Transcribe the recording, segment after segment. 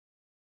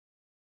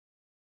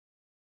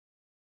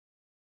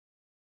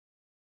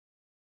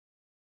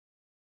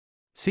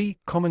See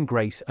Common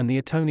Grace and the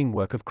Atoning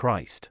Work of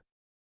Christ.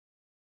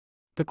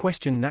 The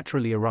question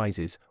naturally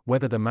arises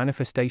whether the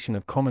manifestation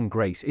of common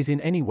grace is in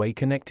any way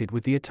connected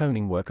with the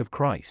atoning work of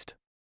Christ.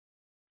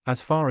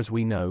 As far as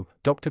we know,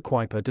 Dr.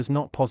 Kuiper does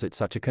not posit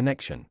such a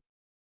connection.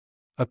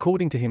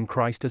 According to him,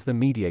 Christ as the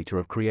mediator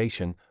of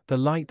creation, the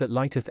light that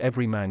lighteth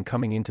every man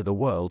coming into the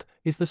world,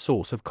 is the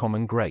source of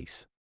common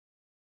grace.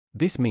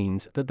 This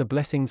means that the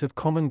blessings of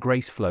common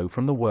grace flow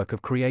from the work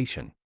of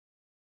creation.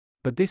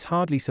 But this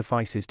hardly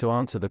suffices to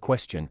answer the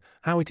question,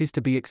 how it is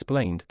to be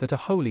explained that a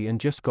holy and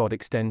just God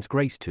extends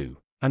grace to,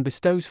 and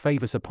bestows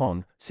favors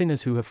upon,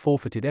 sinners who have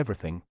forfeited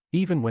everything,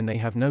 even when they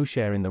have no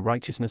share in the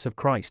righteousness of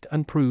Christ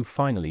and prove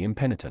finally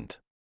impenitent.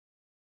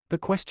 The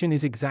question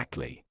is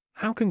exactly,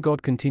 how can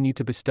God continue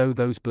to bestow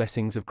those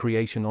blessings of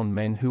creation on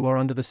men who are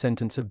under the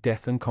sentence of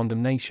death and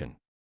condemnation?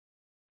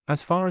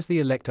 As far as the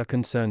elect are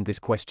concerned, this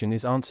question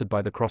is answered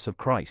by the cross of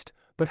Christ,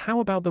 but how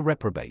about the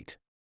reprobate?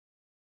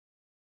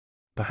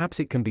 Perhaps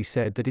it can be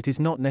said that it is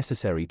not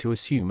necessary to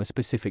assume a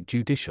specific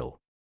judicial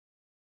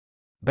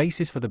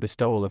basis for the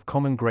bestowal of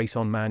common grace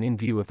on man in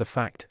view of the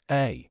fact,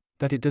 a,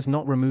 that it does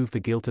not remove the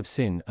guilt of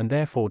sin and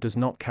therefore does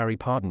not carry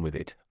pardon with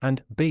it,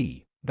 and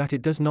b, that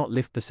it does not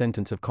lift the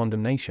sentence of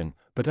condemnation,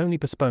 but only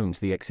postpones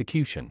the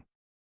execution.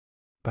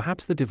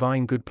 Perhaps the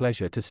divine good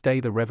pleasure to stay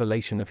the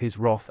revelation of his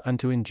wrath and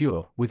to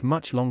endure, with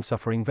much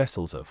long-suffering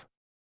vessels of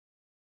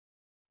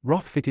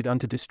wrath fitted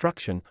unto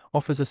destruction,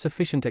 offers a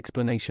sufficient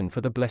explanation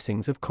for the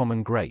blessings of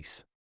common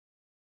grace.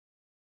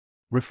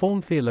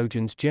 Reformed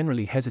theologians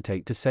generally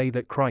hesitate to say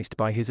that Christ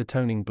by his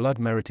atoning blood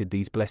merited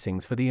these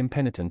blessings for the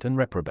impenitent and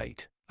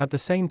reprobate. At the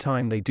same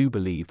time, they do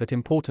believe that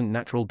important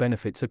natural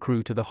benefits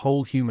accrue to the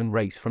whole human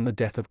race from the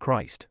death of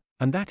Christ,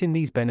 and that in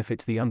these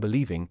benefits the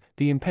unbelieving,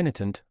 the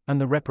impenitent, and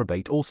the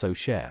reprobate also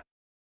share.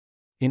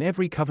 In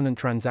every covenant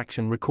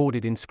transaction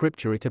recorded in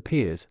Scripture, it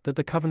appears that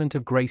the covenant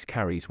of grace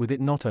carries with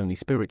it not only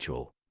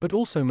spiritual, but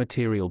also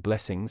material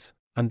blessings,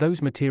 and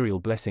those material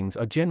blessings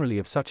are generally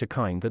of such a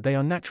kind that they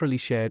are naturally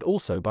shared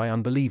also by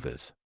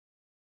unbelievers.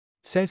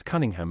 Says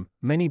Cunningham,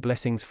 many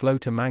blessings flow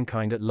to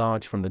mankind at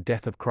large from the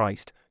death of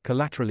Christ,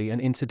 collaterally and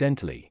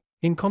incidentally,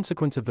 in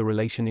consequence of the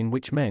relation in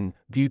which men,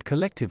 viewed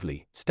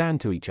collectively,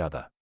 stand to each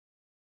other.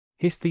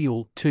 His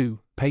Theol. 2,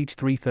 page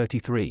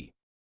 333.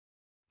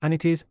 And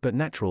it is but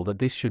natural that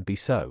this should be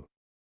so.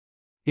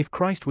 If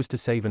Christ was to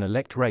save an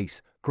elect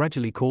race,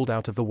 gradually called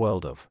out of the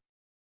world of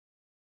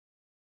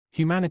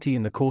humanity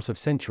in the course of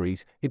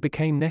centuries, it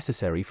became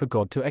necessary for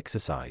God to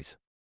exercise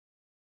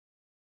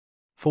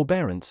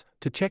forbearance,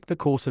 to check the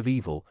course of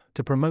evil,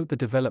 to promote the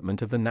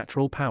development of the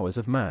natural powers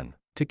of man,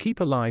 to keep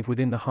alive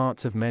within the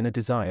hearts of men a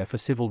desire for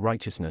civil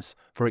righteousness,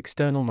 for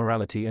external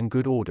morality and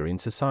good order in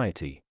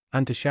society,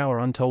 and to shower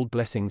untold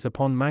blessings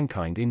upon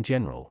mankind in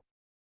general.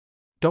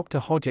 Dr.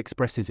 Hodge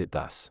expresses it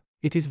thus: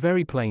 it is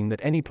very plain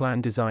that any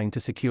plan designed to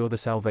secure the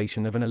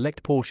salvation of an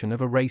elect portion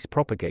of a race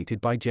propagated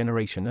by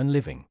generation and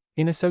living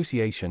in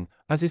association,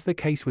 as is the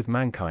case with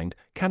mankind,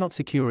 cannot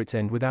secure its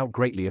end without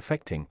greatly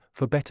affecting,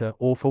 for better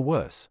or for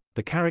worse,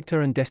 the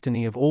character and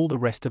destiny of all the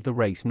rest of the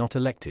race not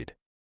elected.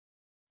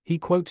 He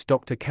quotes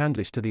Dr.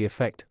 Candlish to the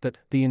effect that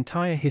the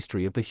entire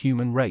history of the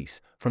human race,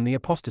 from the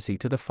apostasy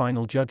to the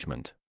final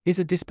judgment, is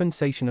a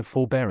dispensation of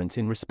forbearance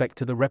in respect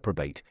to the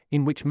reprobate,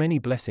 in which many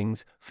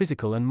blessings,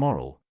 physical and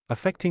moral,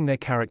 affecting their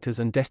characters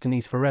and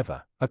destinies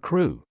forever,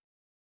 accrue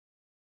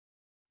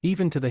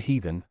even to the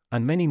heathen,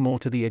 and many more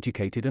to the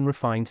educated and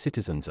refined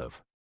citizens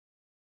of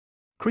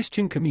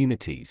Christian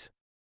communities.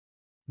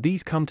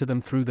 These come to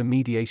them through the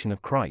mediation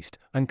of Christ,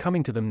 and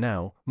coming to them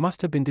now,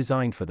 must have been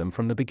designed for them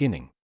from the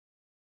beginning.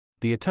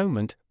 The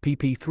Atonement,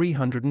 pp.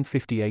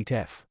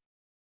 358f.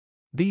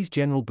 These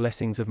general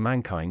blessings of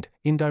mankind,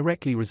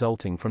 indirectly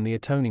resulting from the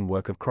atoning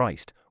work of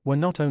Christ, were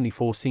not only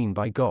foreseen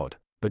by God,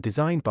 but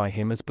designed by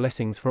him as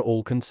blessings for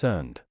all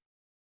concerned.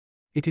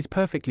 It is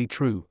perfectly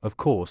true, of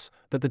course,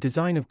 that the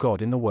design of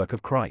God in the work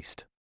of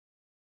Christ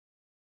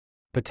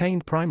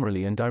pertained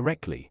primarily and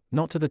directly,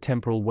 not to the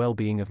temporal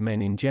well-being of men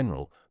in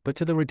general, but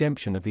to the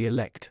redemption of the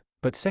elect,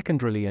 but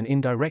secondarily and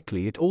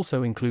indirectly it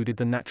also included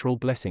the natural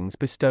blessings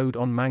bestowed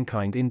on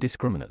mankind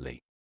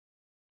indiscriminately.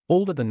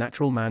 All that the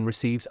natural man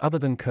receives other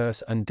than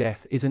curse and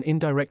death is an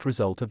indirect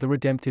result of the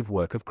redemptive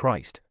work of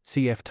Christ.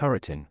 Cf.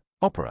 Turretin,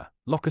 Opera,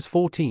 Locus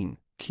 14,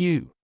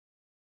 Q.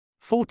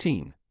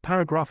 14,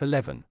 paragraph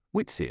 11,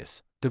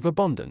 Witsius, de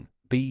Verbonden,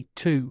 B.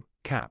 2,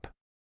 cap.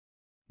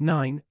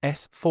 9,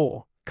 S.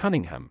 4,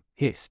 Cunningham,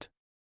 Hist.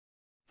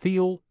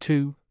 Theol.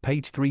 2,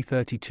 page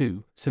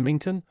 332,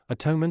 Symington,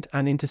 Atonement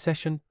and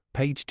Intercession,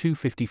 page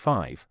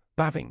 255,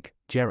 Bavinck,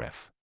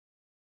 Jeref.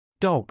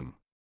 Dogm.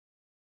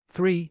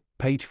 3,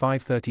 page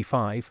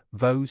 535,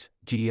 Vos,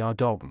 Ger.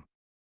 Dogm.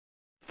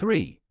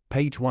 3,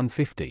 page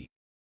 150.